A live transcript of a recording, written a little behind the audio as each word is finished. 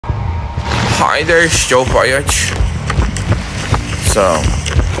Hi there, stupid. So,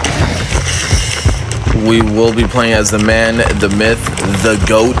 we will be playing as the man, the myth, the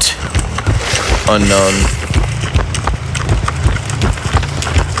goat, unknown.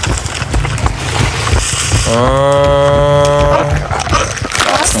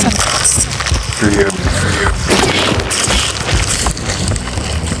 For you.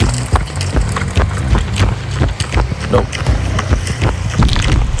 Nope.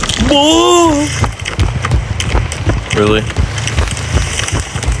 Whoa! Really?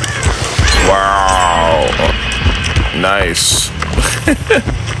 Wow. Nice.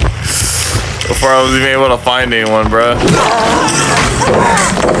 Before I was even able to find anyone, bruh.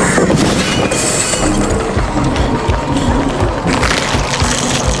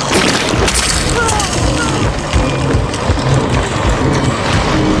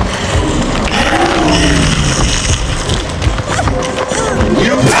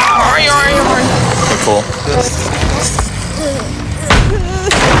 Cool.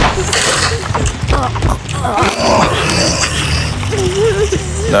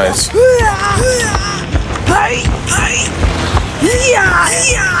 Nice.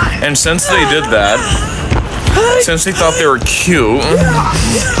 And since they did that, since they thought they were cute,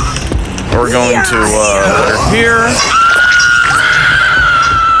 we're going to put her here.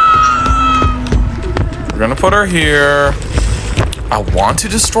 We're gonna put her here. I want to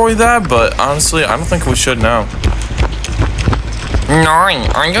destroy that, but honestly, I don't think we should now. No,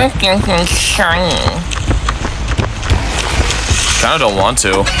 I don't think it's shiny. Kinda don't want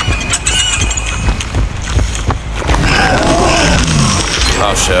to.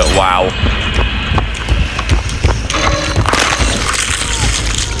 Oh shit, wow.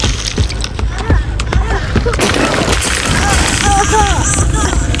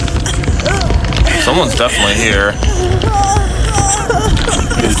 Someone's definitely here.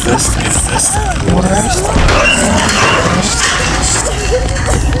 Is this the worst?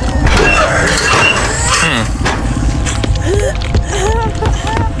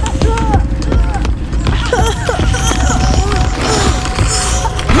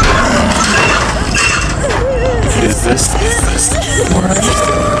 Is this the worst?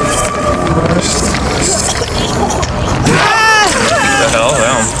 What the hell?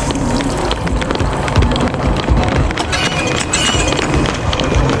 Damn.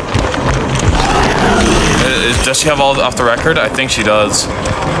 Does she have all off the record? I think she does.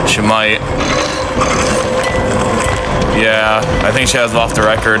 She might. Yeah, I think she has off the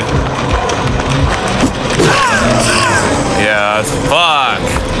record. Yeah, fuck.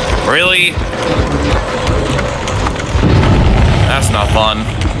 Really? That's not fun.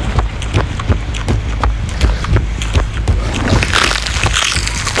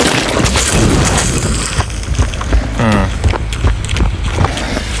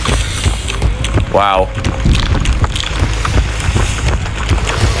 Wow.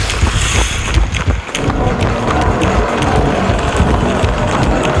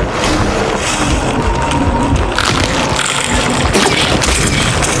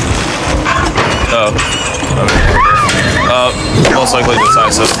 Most likely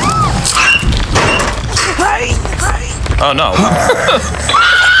decisive. Oh no.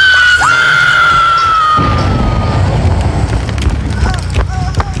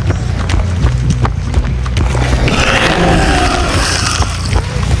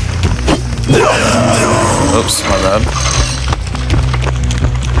 Oops, my bad.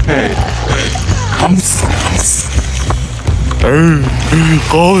 Hey, I'm Hey,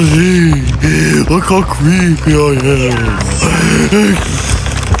 golly, look how creepy I am.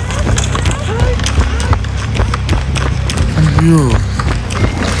 You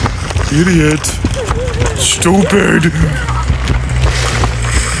idiot. Stupid.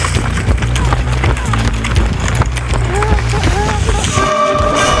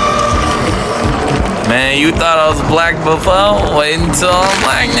 Man, you thought I was black before? Wait until I'm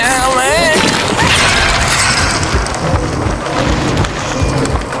black now, man.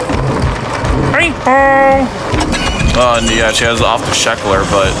 Oh, and yeah, she has off the Sheckler,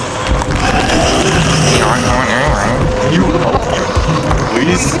 but you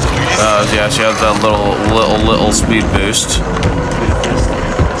please. Yeah, she has that little speed boost.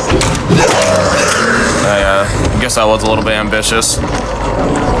 Yeah, I guess I was a little bit ambitious.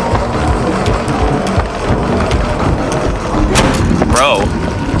 Bro,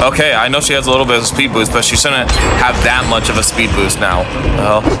 okay, I know she has a little bit of a speed boost, but she shouldn't have that much of a speed boost now.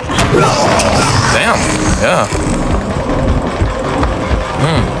 Damn, yeah.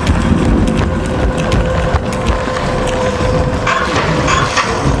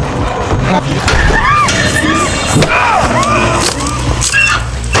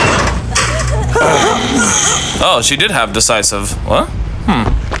 Oh, she did have decisive. What?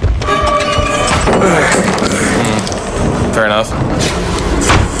 Fair enough.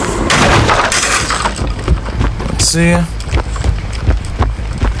 Let's see.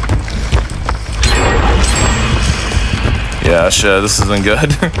 Yeah, shit, this isn't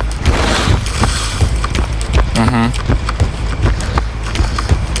good.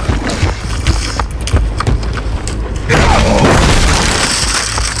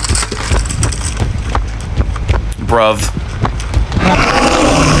 Bruv.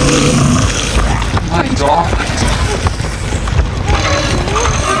 My dog.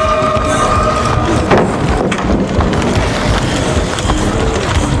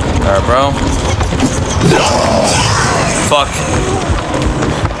 Alright, bro. Fuck.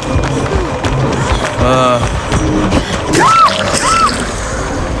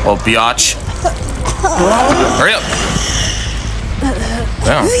 Oh, biatch. Hurry up.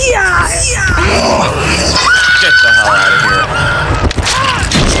 Damn. Get the hell out of here.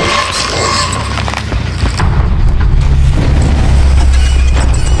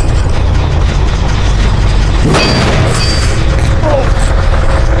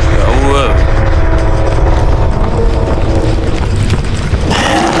 Whoa.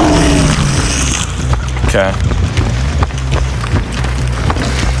 Okay.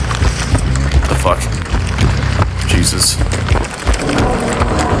 What the fuck? Jesus.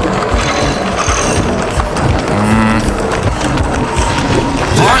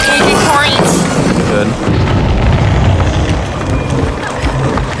 Good.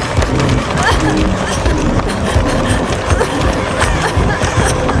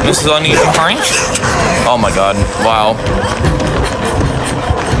 This is on you, orange? Oh my god. Wow.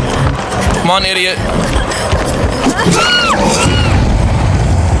 Come on, idiot.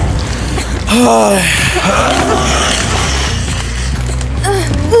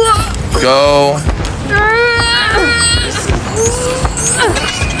 Go.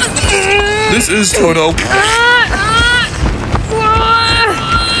 This is Toto.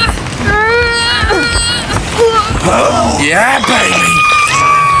 Yeah, baby.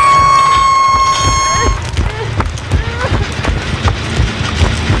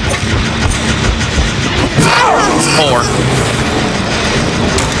 Four.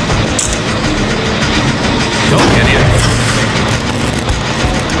 Go, idiot.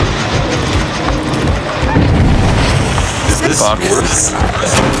 Fuck.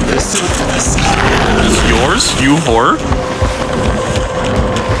 This is Yours? You whore?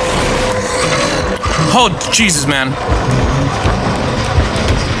 Oh, Jesus, man.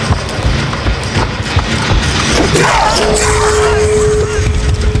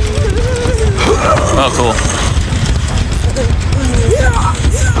 Oh, cool.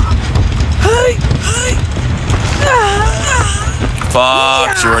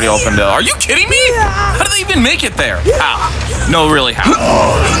 Fuck, she already opened it. Are you kidding me? How did they even make it there? How? No, really, how?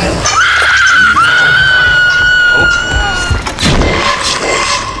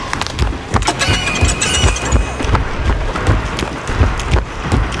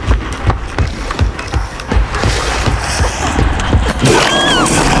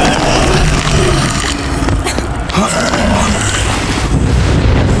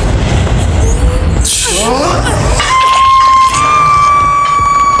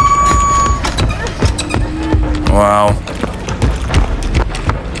 Wow.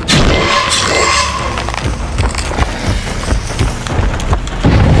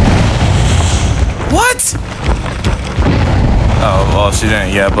 What? Oh, well, she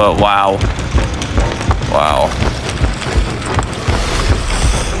didn't yet, but wow. Wow.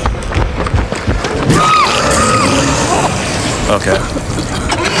 Okay.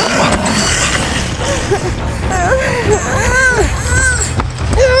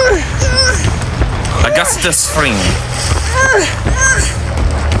 I got the spring.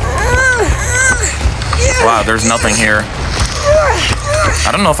 Wow, there's nothing here.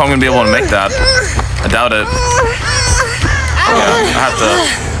 I don't know if I'm gonna be able to make that. I doubt it. Yeah, I have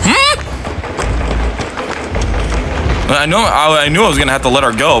to. I knew I was gonna have to let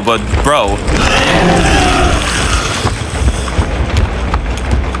her go, but bro.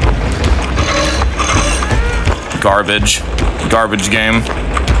 Garbage. Garbage game.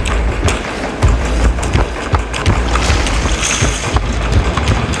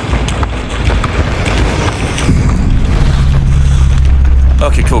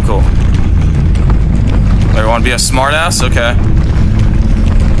 Okay, cool, cool. I want to be a smartass? Okay.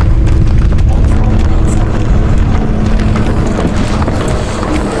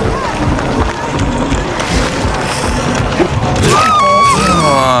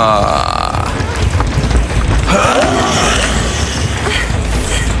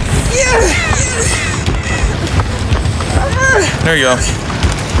 There you go.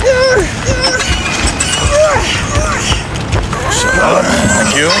 Shut up.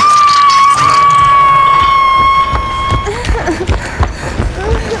 Thank you.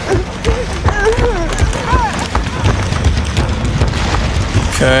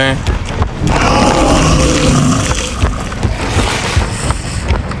 Okay.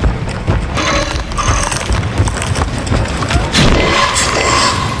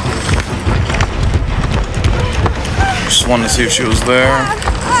 Just wanted to see if she was there.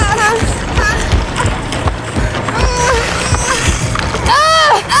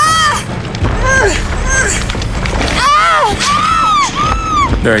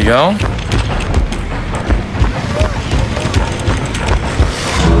 There you go.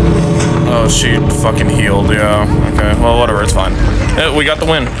 Oh, she fucking healed, yeah. Okay, well, whatever, it's fine. Hey, we got the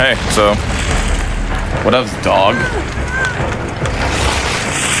win. Hey, so. What up, dog?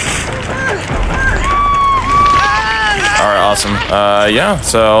 Alright, awesome. Yeah,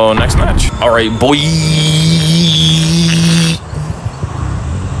 so next match. Alright, boy.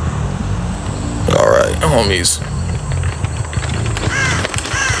 Alright, homies.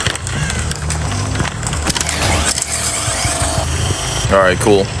 Alright,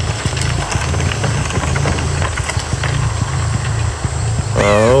 cool.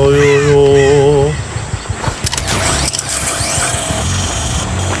 Oh, yo.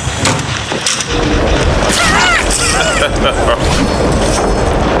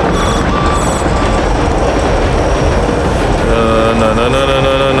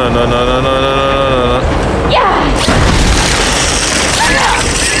 Yeah.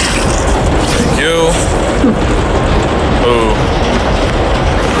 Thank you. Oh.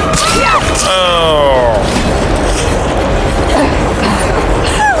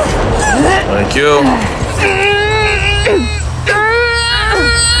 Thank you.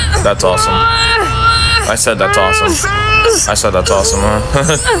 That's awesome. I said that's awesome. I said that's awesome, huh?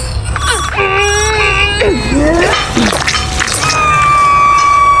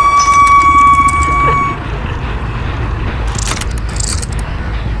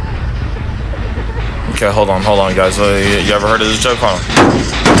 Okay, hold on, guys. You ever heard of this joke? Hold on.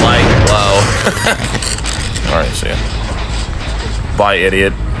 Like, wow. Alright, see ya. Bye,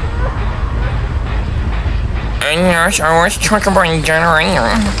 idiot. And yes, I was talking about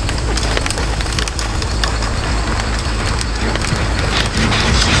generator.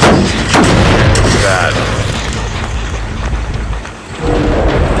 That.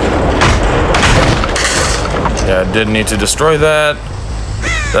 Yeah, didn't need to destroy that.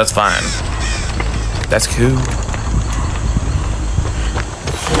 That's fine. That's cool.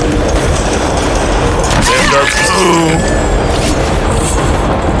 There goes. Ooh.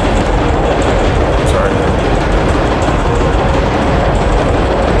 Sorry.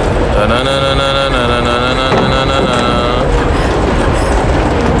 Na na na na na na na na na na na.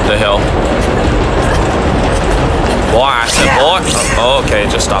 The hell. Boy, I said boy. Oh, okay, it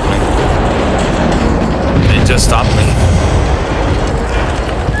just stopped me. It just stopped me.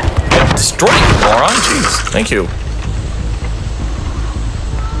 Destroy it, moron. Jeez. Thank you.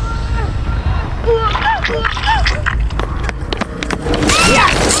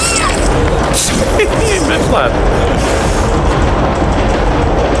 Mid flat.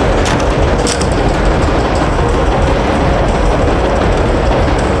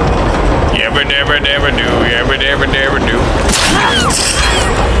 Yabba dabba dabba do, yabba dabba dabba do.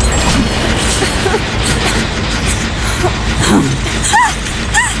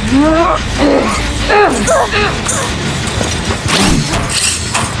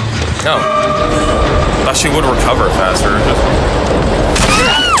 No. Thought she would recover faster.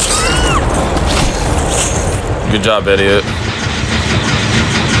 Good job, idiot.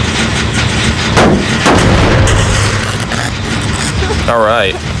 All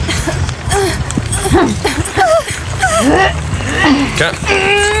right. Okay.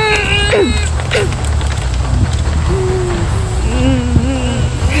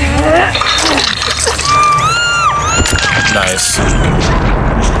 Nice.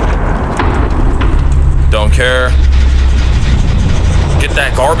 Don't care. Get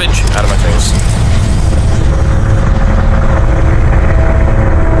that garbage out of my face.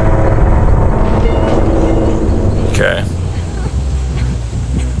 Okay.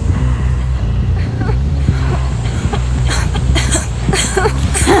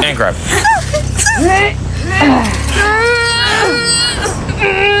 And grab.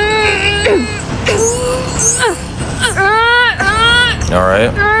 All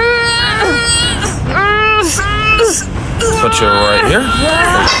right. Put you right here.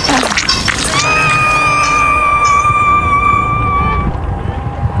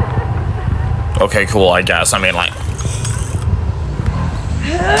 Okay, cool, I guess. I mean, like...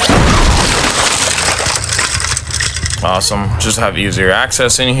 Awesome. Just have easier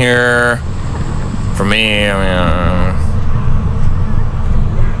access in here. For me, I mean...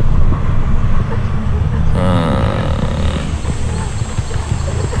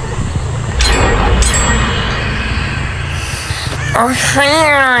 Oh,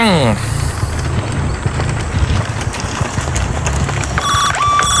 hang on.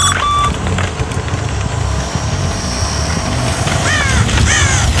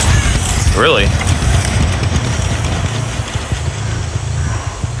 Really?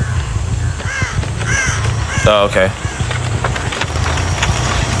 Oh, okay.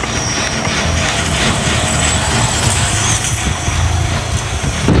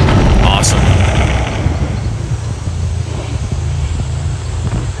 Awesome.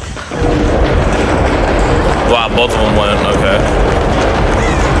 Wow, both of them went, okay.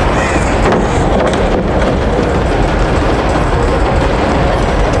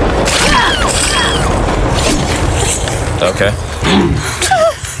 Okay.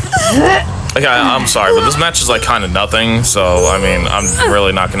 Okay, I'm sorry, but this match is like kind of nothing, so I mean, I'm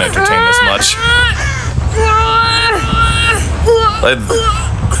really not gonna entertain this much. Like,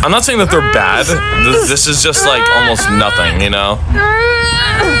 I'm not saying that they're bad. This is just like almost nothing, you know?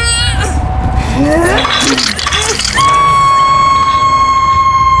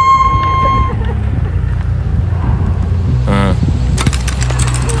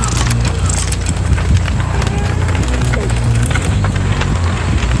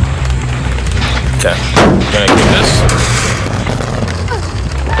 Okay, gonna keep this.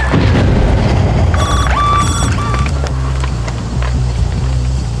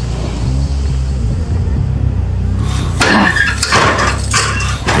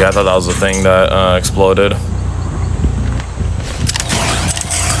 Yeah, I thought that was the thing that exploded.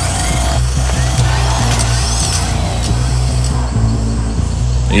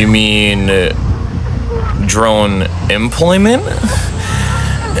 You mean drone employment?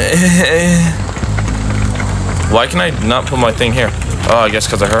 Why can I not put my thing here? Oh, I guess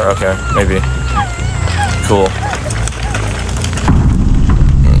because of her. Okay, maybe. Cool.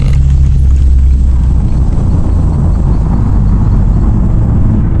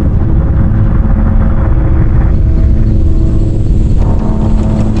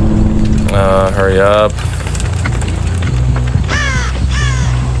 Hurry up.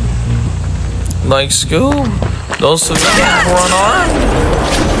 Like Scoob? Those civilians were unarmed?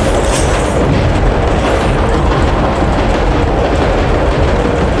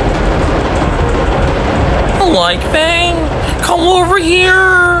 Like thing? Come over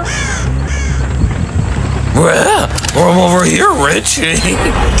here. Well, I'm over here, Richie.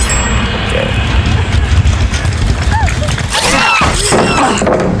 Okay.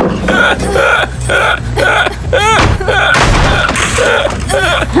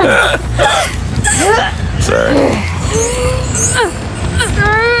 Sorry.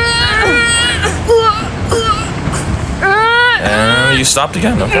 And you stopped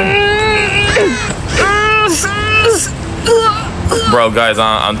again, okay. Bro, guys,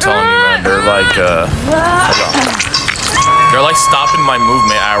 I'm telling you, man, they're like, they're like stopping my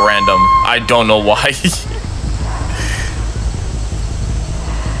movement at random. I don't know why.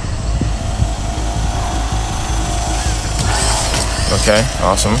 Okay,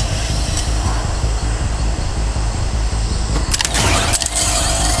 awesome.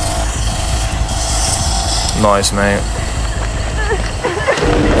 Nice, mate.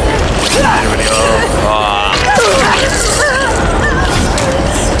 Here we go. Ah.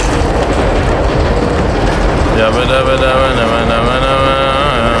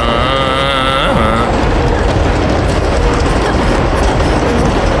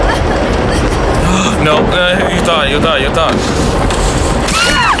 No, you thought.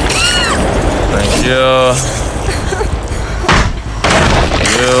 Thank you.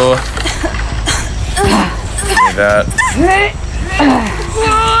 You. Give me that.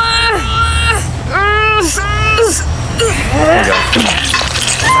 There you go.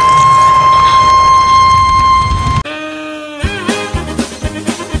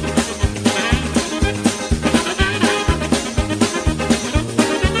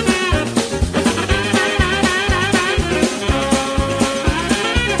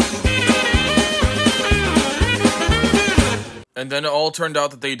 And then it all turned out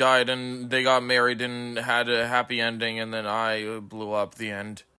that they died and they got married and had a happy ending, and then I blew up. The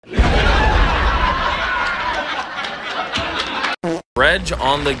end. Dredge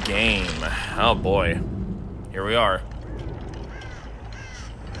on the game. Oh boy. Here we are.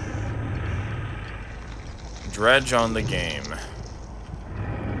 Dredge on the game.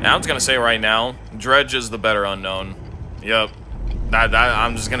 Now I was gonna say right now, Dredge is the better unknown. Yep.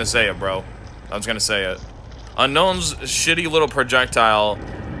 I'm just gonna say it, bro. I'm just gonna say it. Unknown's shitty little projectile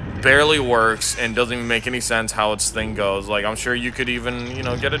barely works and doesn't even make any sense how its thing goes. Like, I'm sure you could even, you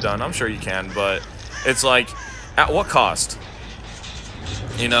know, get it done. I'm sure you can, but it's like, at what cost?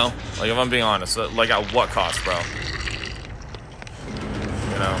 You know? Like, if I'm being honest, like, at what cost, bro?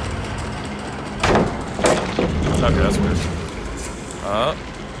 You know? Okay, that's weird. I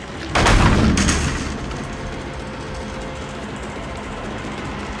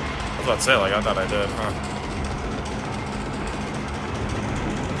was about to say, like, I thought I did, huh?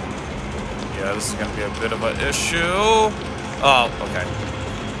 Yeah, this is gonna be a bit of an issue. Oh, okay.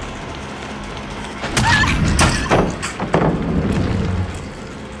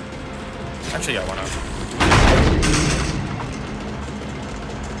 Actually, yeah, why not?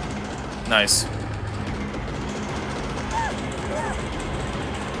 Nice.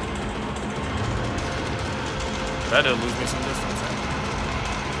 That did lose me some distance, right?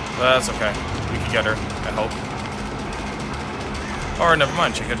 But that's okay. We could get her, I hope. Or never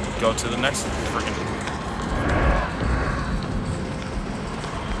mind, she could go to the next freaking.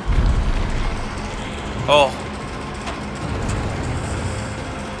 Oh.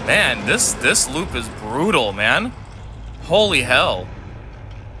 Man, this loop is brutal, man. Holy hell.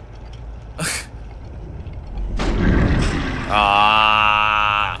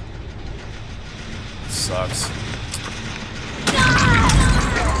 Ah. Sucks.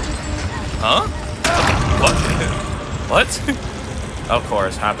 Huh? What? What? Of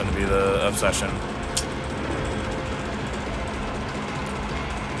course, happened to be the obsession.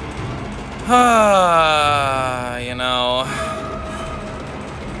 You know.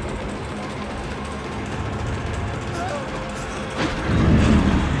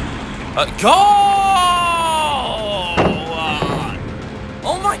 Go!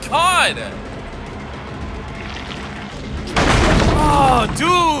 Oh my god! Oh,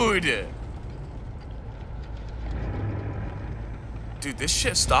 dude! Dude, this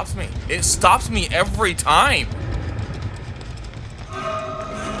shit stops me. It stops me every time.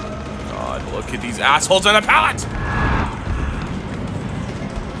 God, look at these assholes on the pallet!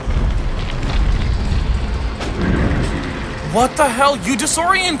 What the hell? You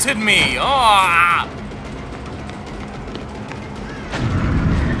disoriented me! Ah!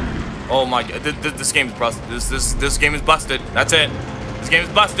 Oh my god, this game is busted. This game is busted. That's it. This game is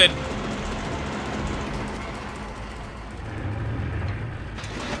busted.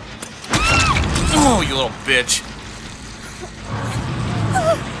 Oh, you little bitch.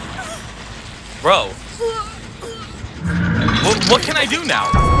 Bro. What can I do now?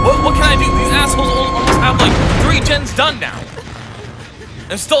 What can I do? These assholes almost have like 3 gens done now.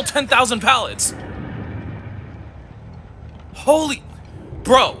 And still 10,000 pallets. Holy...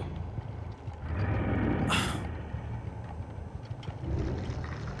 Bro.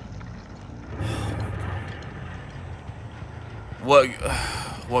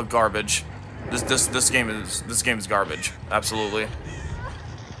 What garbage. This game is garbage. Absolutely.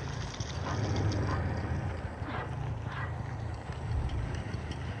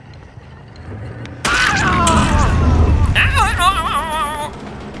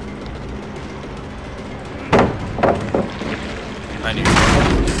 I need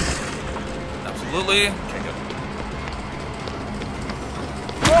absolutely. Okay, good.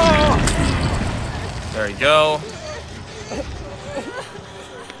 There you go.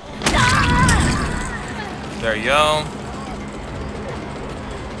 There you go.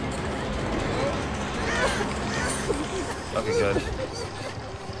 Okay, good.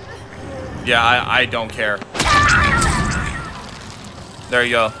 Yeah, I don't care. There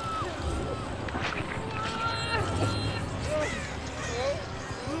you go.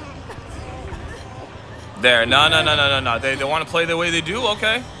 There. No. They want to play the way they do?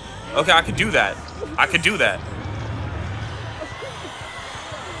 Okay. Okay, I could do that. I could do that.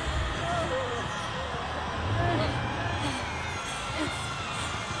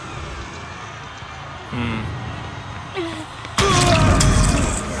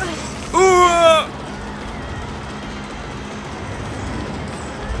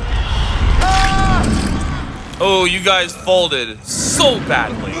 Oh, you guys folded so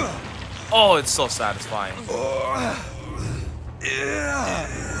badly. Oh, it's so satisfying.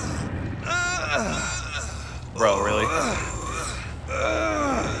 Bro, really?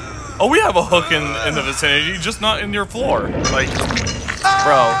 Oh, we have a hook in the vicinity, just not in your floor. Like,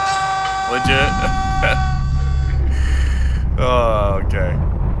 bro, legit. Oh, okay.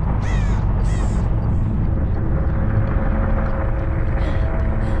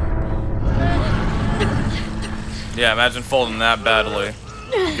 Yeah, imagine folding that badly.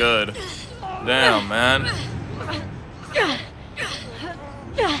 Good. Damn, man.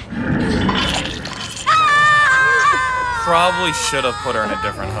 Probably should have put her in a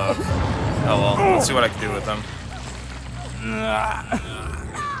different hook. Oh well, let's see what I can do with them.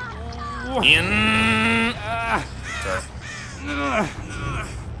 In. Okay.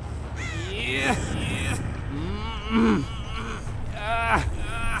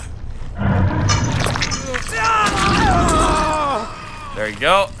 There you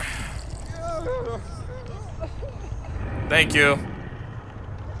go. Thank you.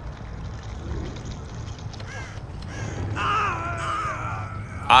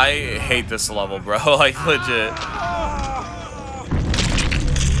 I hate this level, bro. Like, legit.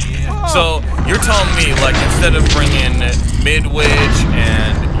 So, you're telling me, like, instead of bringing Midwich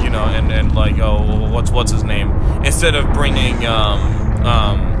and, you know, and like, oh, what's his name? Instead of bringing, you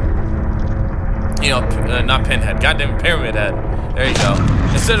know, not Pinhead, goddamn Pyramid Head. There you go.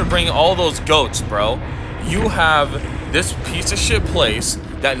 Instead of bringing all those goats, bro, you have this piece of shit place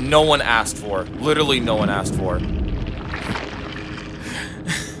that no one asked for. Literally no one asked for.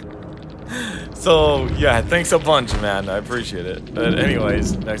 So, yeah, thanks a bunch, man. I appreciate it. But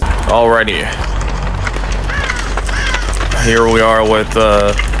anyways, next. Alrighty. Here we are with,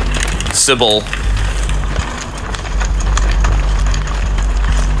 Sybil.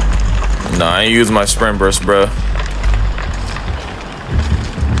 Nah, I ain't use my sprint burst, bro.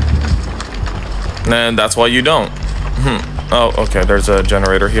 And that's why you don't. Oh, okay, there's a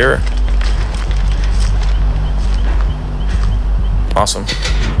generator here. Awesome.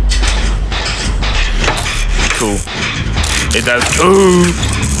 Cool. It does. Ooh.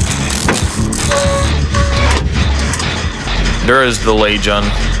 There is the Legion.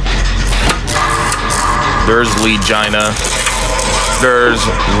 There's Legina. There's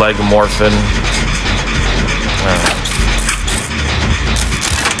Legomorphin.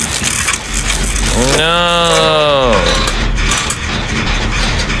 No.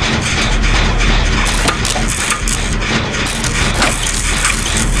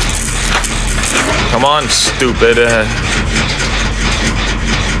 Come on, stupid.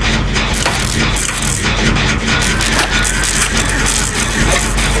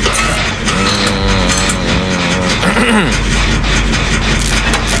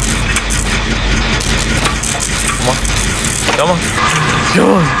 Come on. Come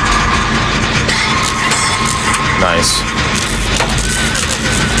on. Nice.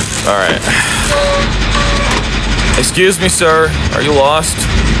 Alright. Excuse me, sir. Are you lost?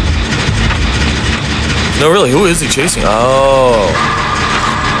 No, really, who is he chasing? Oh.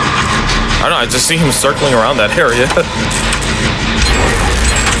 I don't know, I just see him circling around that area.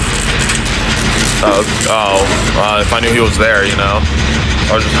 If I knew he was there, you know,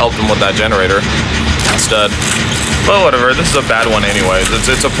 I would just help him with that generator instead. But whatever, this is a bad one anyways.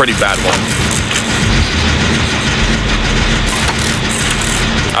 It's a pretty bad one.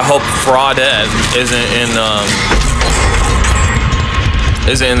 I hope Fraudette isn't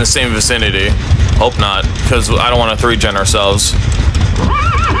in the same vicinity. Hope not, because I don't want to 3-gen ourselves.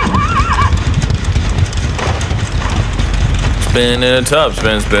 Spin in a tub,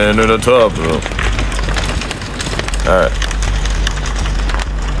 spin in a tub. Alright.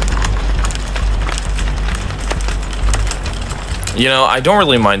 You know, I don't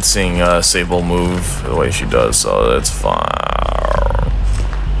really mind seeing Sable move the way she does, so that's fine.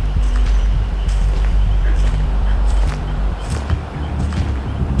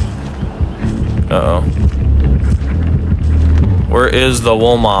 Uh-oh. Where is the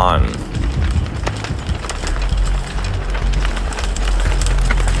woman?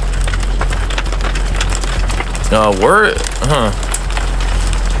 Where? Huh.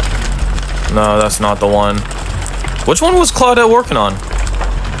 No, that's not the one. Which one was Claudette working on?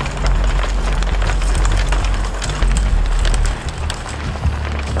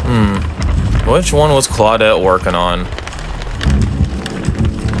 Which one was Claudette working on?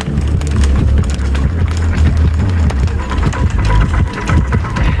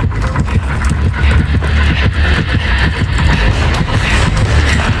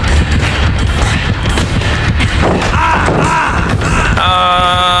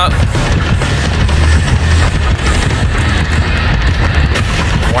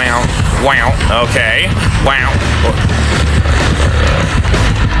 Wow. Okay. Wow.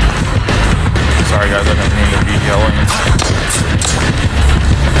 Sorry guys, I didn't mean to be yelling.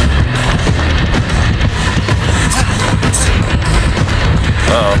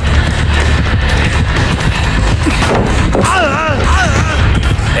 Uh-oh.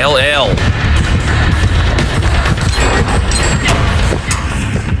 LL.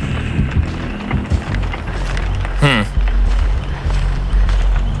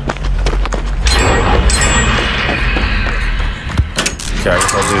 Okay, I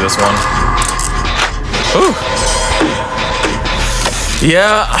guess I'll do this one. Ooh.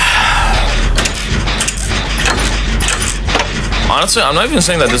 Yeah. Honestly, I'm not even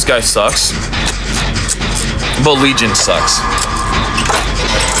saying that this guy sucks, but Legion sucks.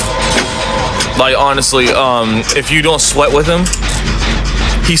 Like, honestly, if you don't sweat with him,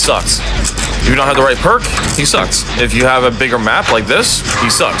 he sucks. If you don't have the right perk, he sucks. If you have a bigger map like this, he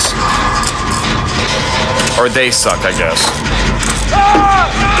sucks. Or they suck, I guess.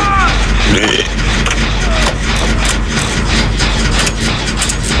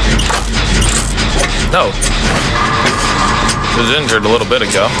 No. He was injured a little bit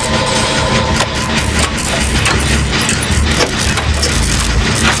ago.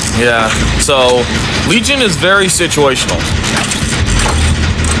 Yeah, so Legion is very situational.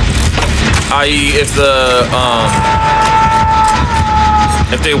 I.e.,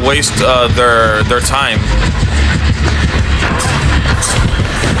 if they waste their time,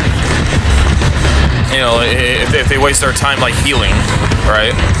 you know, if they waste their time like healing,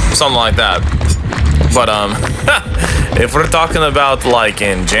 right, something like that. But if we're talking about like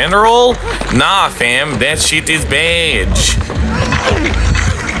in general, nah, fam, that shit is bad.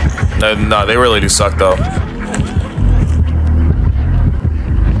 No, they really do suck though.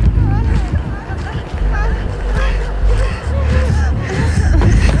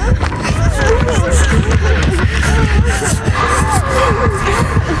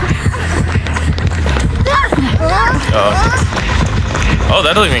 Oh,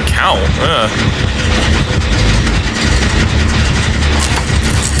 that doesn't even count.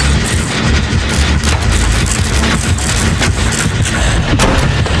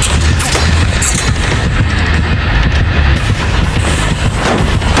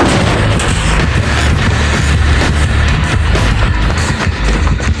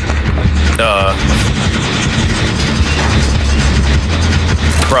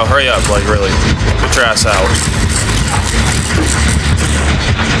 Bro, hurry up, like, really. Get your ass out.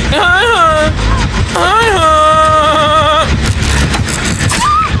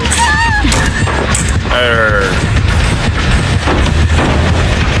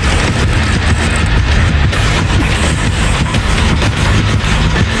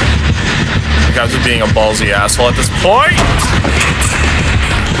 The guy's just being a ballsy asshole at this point.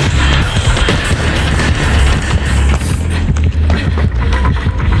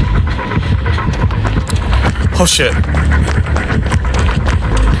 Oh shit.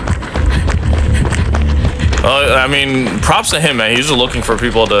 I mean, props to him, man. He's just looking for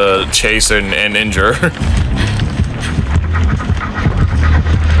people to chase and injure.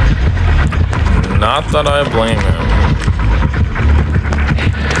 Not that I blame him.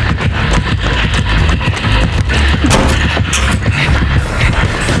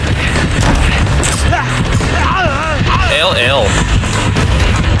 LL.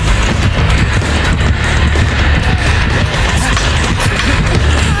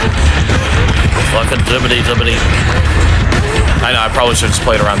 Fucking zibbity zibbity. I know, I probably should have just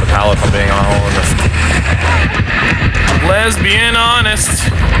played around the pallet if I'm being honest. Let's be honest.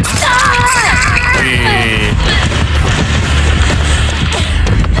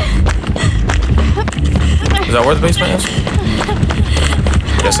 Is that where the basement is?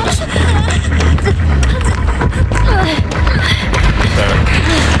 Yes, it is.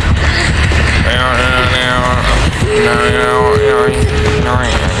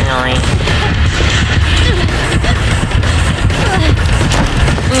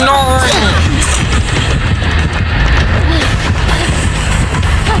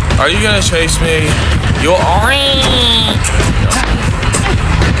 Are you gonna chase me? You are.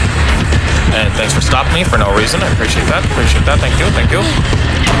 And thanks for stopping me for no reason. I appreciate that. Appreciate that. Thank you. Thank you.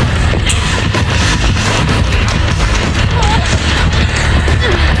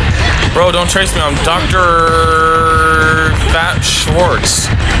 Bro, don't chase me. I'm Dr. Fat Schwartz.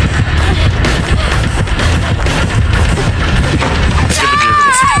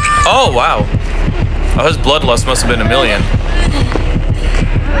 Oh, wow. Oh, his bloodlust must have been a million.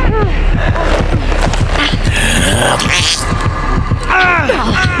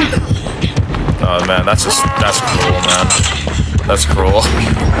 Oh, man, that's cruel, man. That's cruel.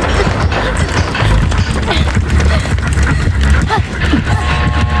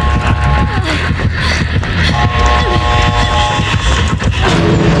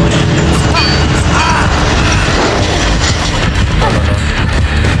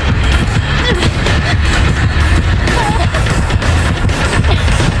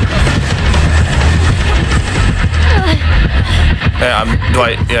 Yeah,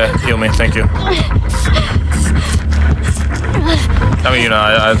 Dwight, yeah, heal me, thank you. I mean, you know,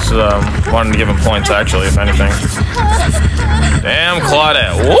 I just wanted to give him points, actually, if anything. Damn,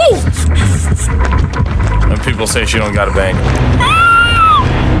 Claudette. Woo! And people say she don't got a bang.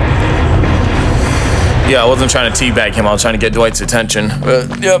 Yeah, I wasn't trying to teabag him. I was trying to get Dwight's attention.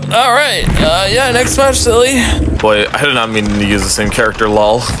 But, yep. All right. Yeah, next match, silly. Boy, I did not mean to use the same character,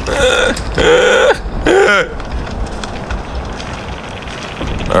 lol.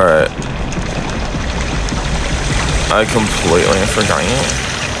 All right. I completely forgot.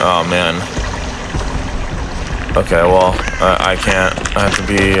 Oh, man. Okay, well, I can't. I have to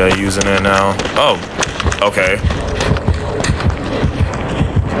be using it now. Oh, okay.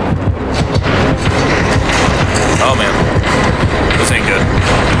 Oh, man. This ain't good.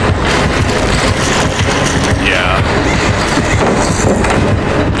 Yeah.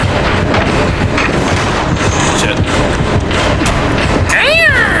 Shit.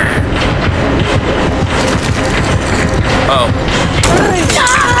 Oh.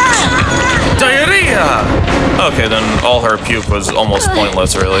 Diarrhea! Okay, then all her puke was almost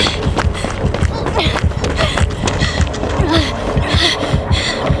pointless, really.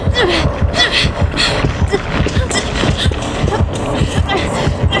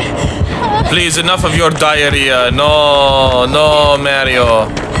 Please, enough of your diarrhea. No, no, Mario.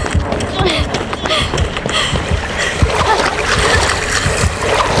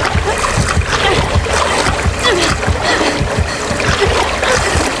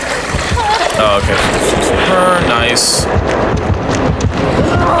 Oh, okay. Nice.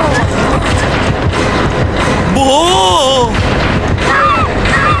 Whoa!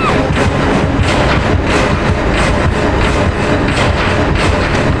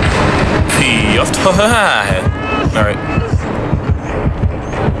 Alright.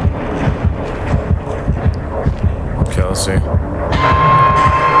 Okay, let's see.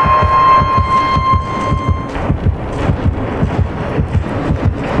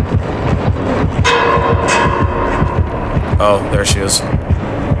 Oh, there she is.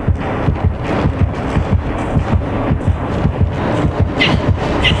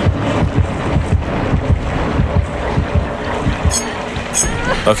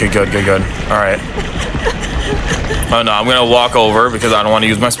 Okay, good, good, good. Alright. Oh no, I'm gonna walk over because I don't want to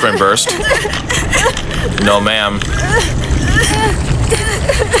use my sprint burst. No, ma'am.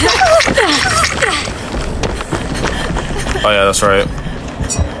 Oh yeah, that's right.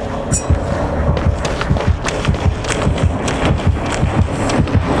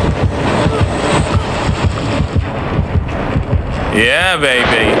 Yeah,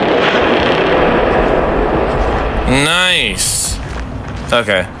 baby. Nice.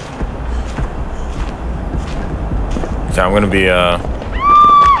 Okay. Okay, I'm gonna be,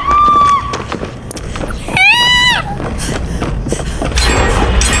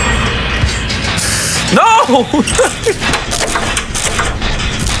 No!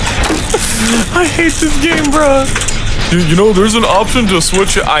 I hate this game, bro. You know, there's an option to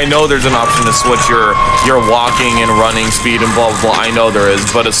switch. I know there's an option to switch your walking and running speed and blah, blah, blah. I know there is,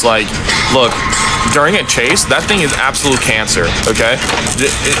 but it's like, look, during a chase, that thing is absolute cancer, okay?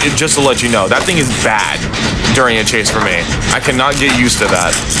 Just to let you know, that thing is bad during a chase for me. I cannot get used to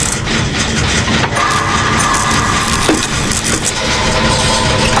that.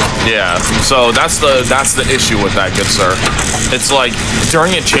 Yeah, so that's the issue with that, good sir. It's like,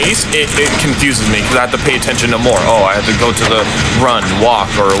 during a chase, it confuses me because I have to pay attention to more. Oh, I have to go to the run,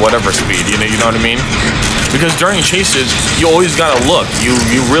 walk, or whatever speed, you know what I mean? Because during chases, you always gotta look. You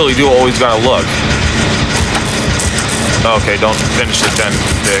really do always gotta look. Okay, don't finish it then,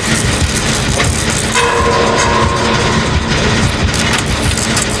 dick.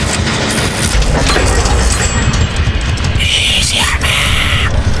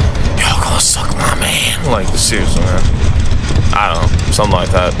 Suck my man. Like, seriously, man. I don't know. Something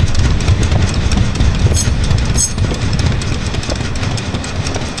like that.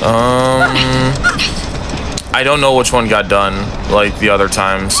 I don't know which one got done like the other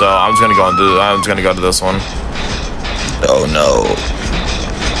time, so I'm just gonna go to this one. Oh no.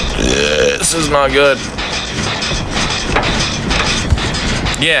 This is not good.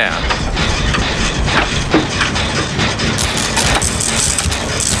 Yeah.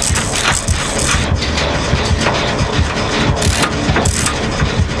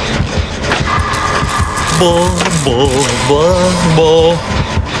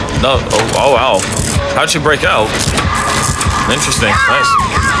 No, oh wow. How'd she break out? Interesting, nice.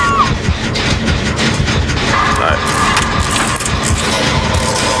 Alright.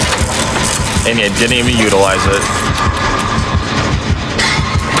 And yeah, didn't even utilize it.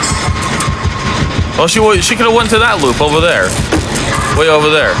 Well, she could have went to that loop over there. Way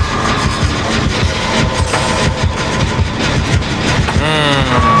over there.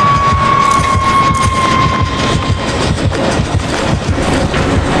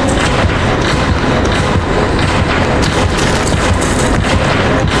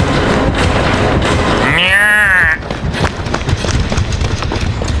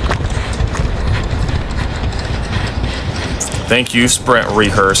 Thank you, Sprint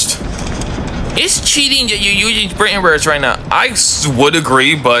Rehearsed. It's cheating that you're using Sprint Rehearsed right now. I would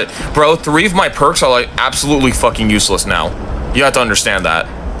agree, but bro, 3 of my perks are like absolutely fucking useless now. You have to understand that.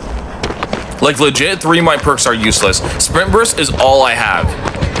 Like legit, 3 of my perks are useless. Sprint Burst is all I have.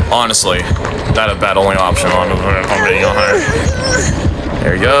 Honestly. That only option on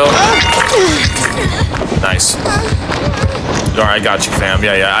there you go. Nice. Alright, I got you, fam.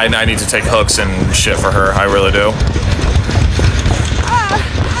 Yeah, I need to take hooks and shit for her. I really do.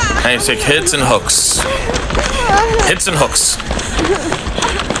 I need to take hits and hooks. Hits and hooks.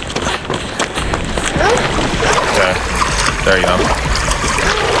 Okay. There you go.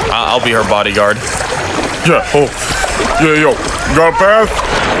 I'll be her bodyguard. Yeah, oh. Yeah, yo. You got a path?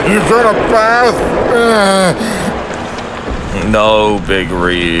 You got a path? No, Big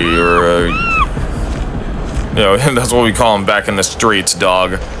Rear. You know, that's what we call him back in the streets,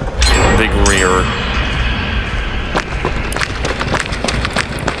 dog. Big Rear.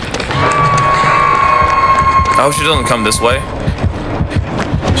 I hope she doesn't come this way.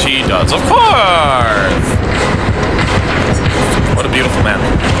 She does, of course! What a beautiful man.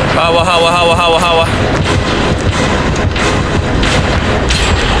 Hawa, hawa, hawa, hawa, hawa.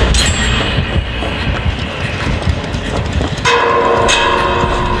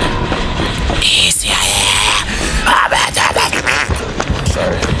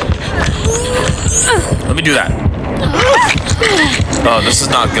 Sorry. Let me do that. Oh, this is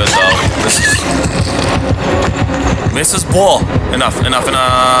not good though. This is... Mrs. Ball. Enough.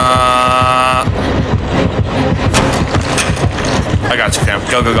 I got you, fam.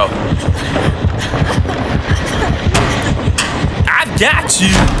 Go. I got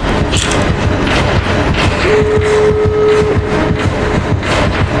you.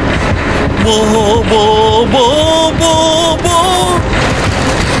 Whoa.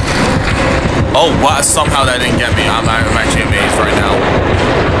 Oh, what? Somehow that didn't get me. I'm actually amazed right now.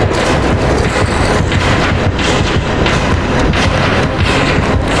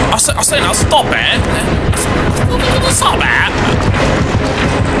 I'll say now, stop it. Stop it.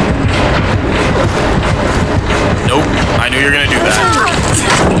 Nope, I knew you were gonna do that.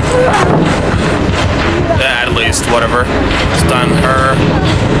 Yeah, at least, whatever. Stun her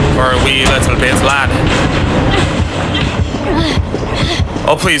for a wee little bit, lad.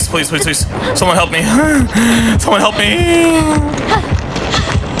 Oh, please. Someone help me. Someone help me.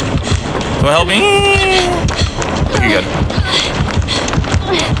 Someone help me. You good.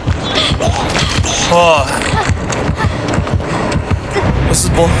 Oh. This is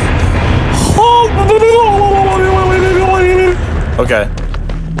bull. Okay.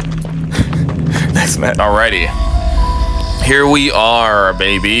 Next match. Alrighty. Here we are,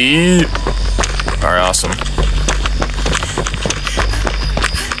 baby. Alright, awesome.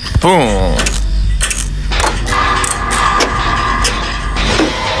 Boom.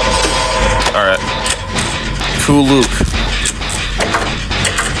 Alright. Cool Luke.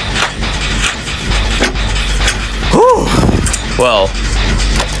 Whew. Well,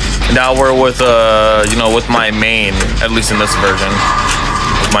 now we're with with my main, at least in this version.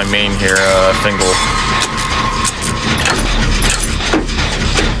 With my main here, Fingal.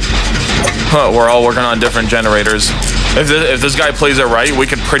 We're all working on different generators. If this guy plays it right, we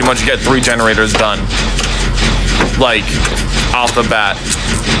could pretty much get 3 generators done. Like, off the bat.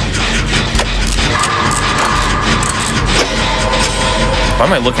 Why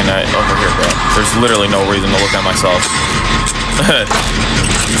am I looking at over here, bro? There's literally no reason to look at myself.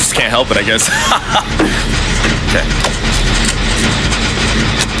 Just can't help it, I guess. Okay.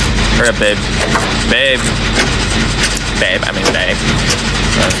 Hurry up, babe. Babe. I mean, babe.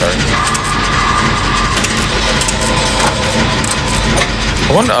 Sorry.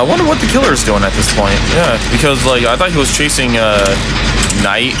 I wonder what the killer is doing at this point. Yeah, because like I thought he was chasing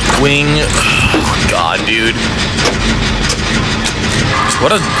Nightwing. Oh, God, dude.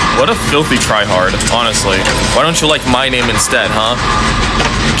 What a filthy tryhard, honestly. Why don't you like my name instead, huh?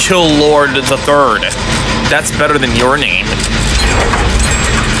 Kill Lord the Third. That's better than your name.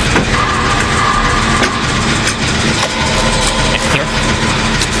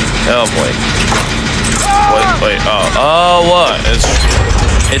 Oh boy. Wait. Oh, what?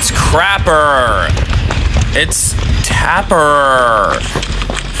 It's Crapper. It's Tapper.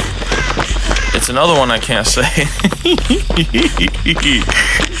 It's another one I can't say.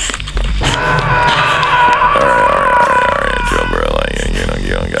 Alright, Joe, bro. Like,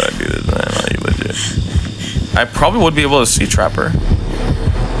 I probably would be able to see Trapper.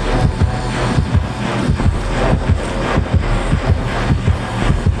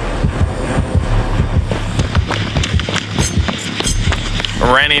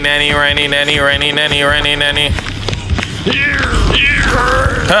 Ranny nanny, ranny nanny, ranny nanny, ranny nanny.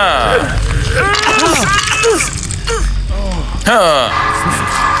 Huh. Huh.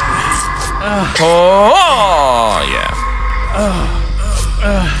 Oh, yeah.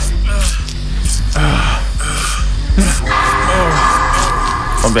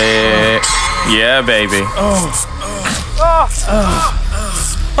 Oh, baby. Yeah, baby.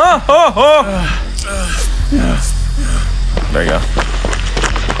 There you go.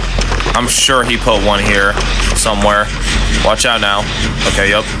 I'm sure he put one here somewhere. Watch out now. Okay,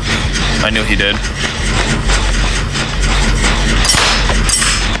 yep. I knew he did.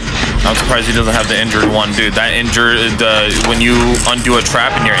 I'm surprised he doesn't have the injured one. Dude, that injured, when you undo a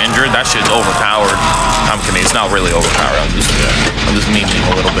trap and you're injured, that shit's overpowered. I'm kidding, it's not really overpowered. I'm just memeing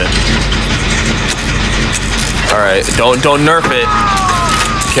a little bit. Alright, don't nerf it.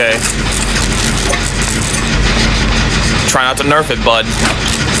 Okay. Try not to nerf it, bud.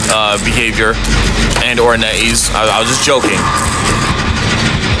 Behavior. And or NetEase. I was just joking.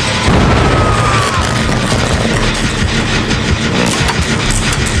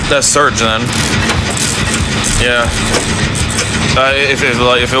 That's Surge then. Yeah. If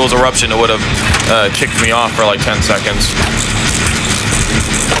it was Eruption, it would have kicked me off for like 10 seconds.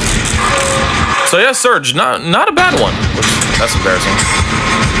 So yeah, Surge, not a bad one. That's embarrassing.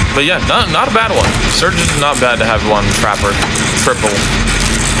 But yeah, not a bad one. Surge is not bad to have one Trapper. Triple.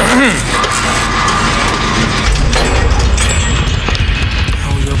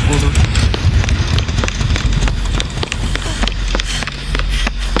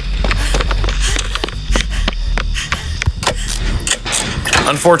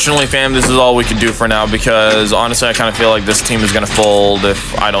 Unfortunately, fam, this is all we can do for now because honestly, I kind of feel like this team is gonna fold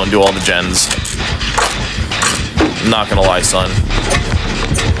if I don't do all the gens. I'm not gonna lie, son.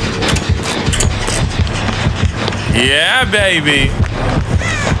 Yeah, baby.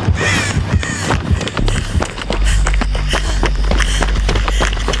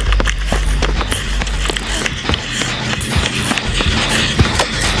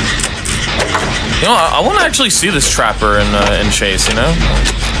 You know, I want to actually see this Trapper in Chase, you know?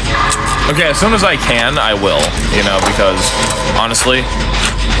 Okay, as soon as I can, I will, you know, because, honestly,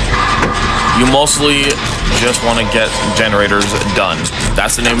 you mostly just want to get generators done.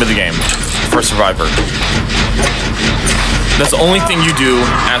 That's the name of the game for Survivor. That's the only thing you do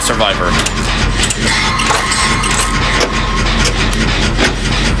as Survivor.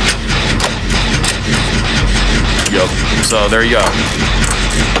 Yup, so there you go.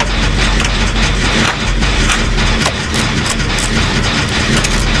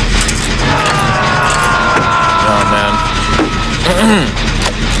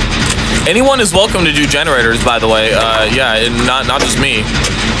 Anyone is welcome to do generators, by the way. Yeah, not just me.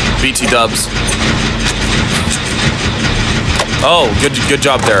 BT dubs. Oh, good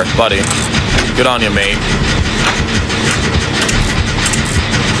job there, buddy. Good on you, mate.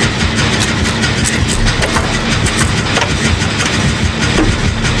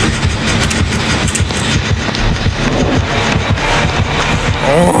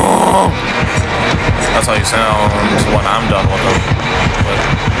 Oh. That's how you sound when I'm done with them.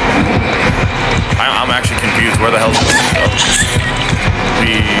 But I'm actually confused. Where the hell is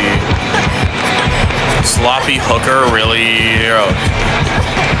the sloppy hooker really?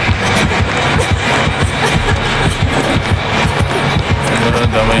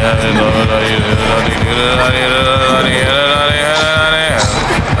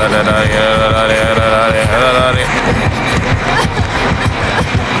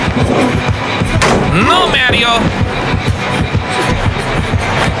 No, Mario.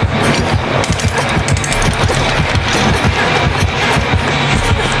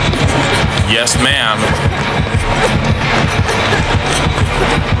 Yes, ma'am.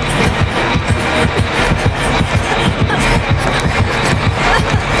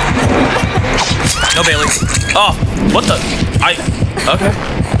 No, Bailey. Oh, what the? Okay.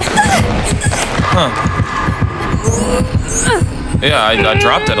 Huh. Yeah, I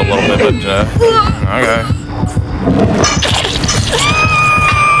dropped it a little bit, but, okay.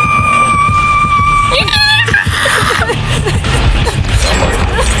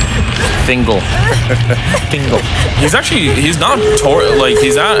 Fingal. Fingal. He's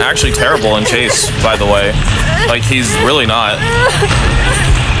not actually terrible in Chase, by the way. Like, he's really not.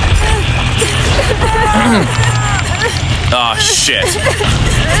 Oh, shit.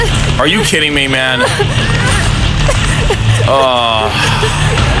 Are you kidding me, man? Oh.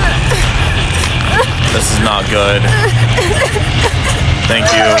 This is not good. Thank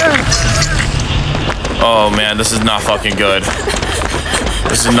you. Oh man, this is not fucking good.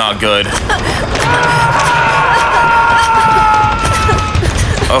 This is not good.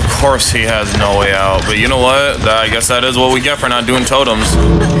 Of course he has no way out, but you know what? I guess that is what we get for not doing totems.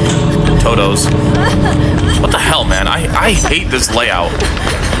 Totos. What the hell, man? I hate this layout.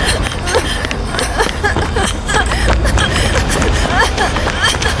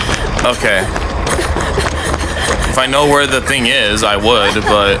 Okay. If I know where the thing is, I would,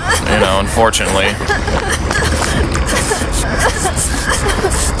 but, you know, unfortunately.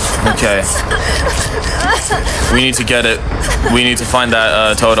 Okay. We need to get it. We need to find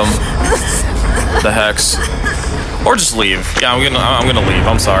that totem. The hex. Or just leave. Yeah, I'm gonna leave.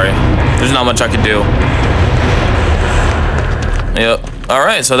 I'm sorry. There's not much I can do. Yep.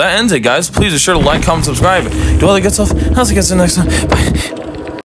 Alright, so that ends it, guys. Please be sure to like, comment, subscribe. Do all the good stuff. I'll see you guys next time. Bye.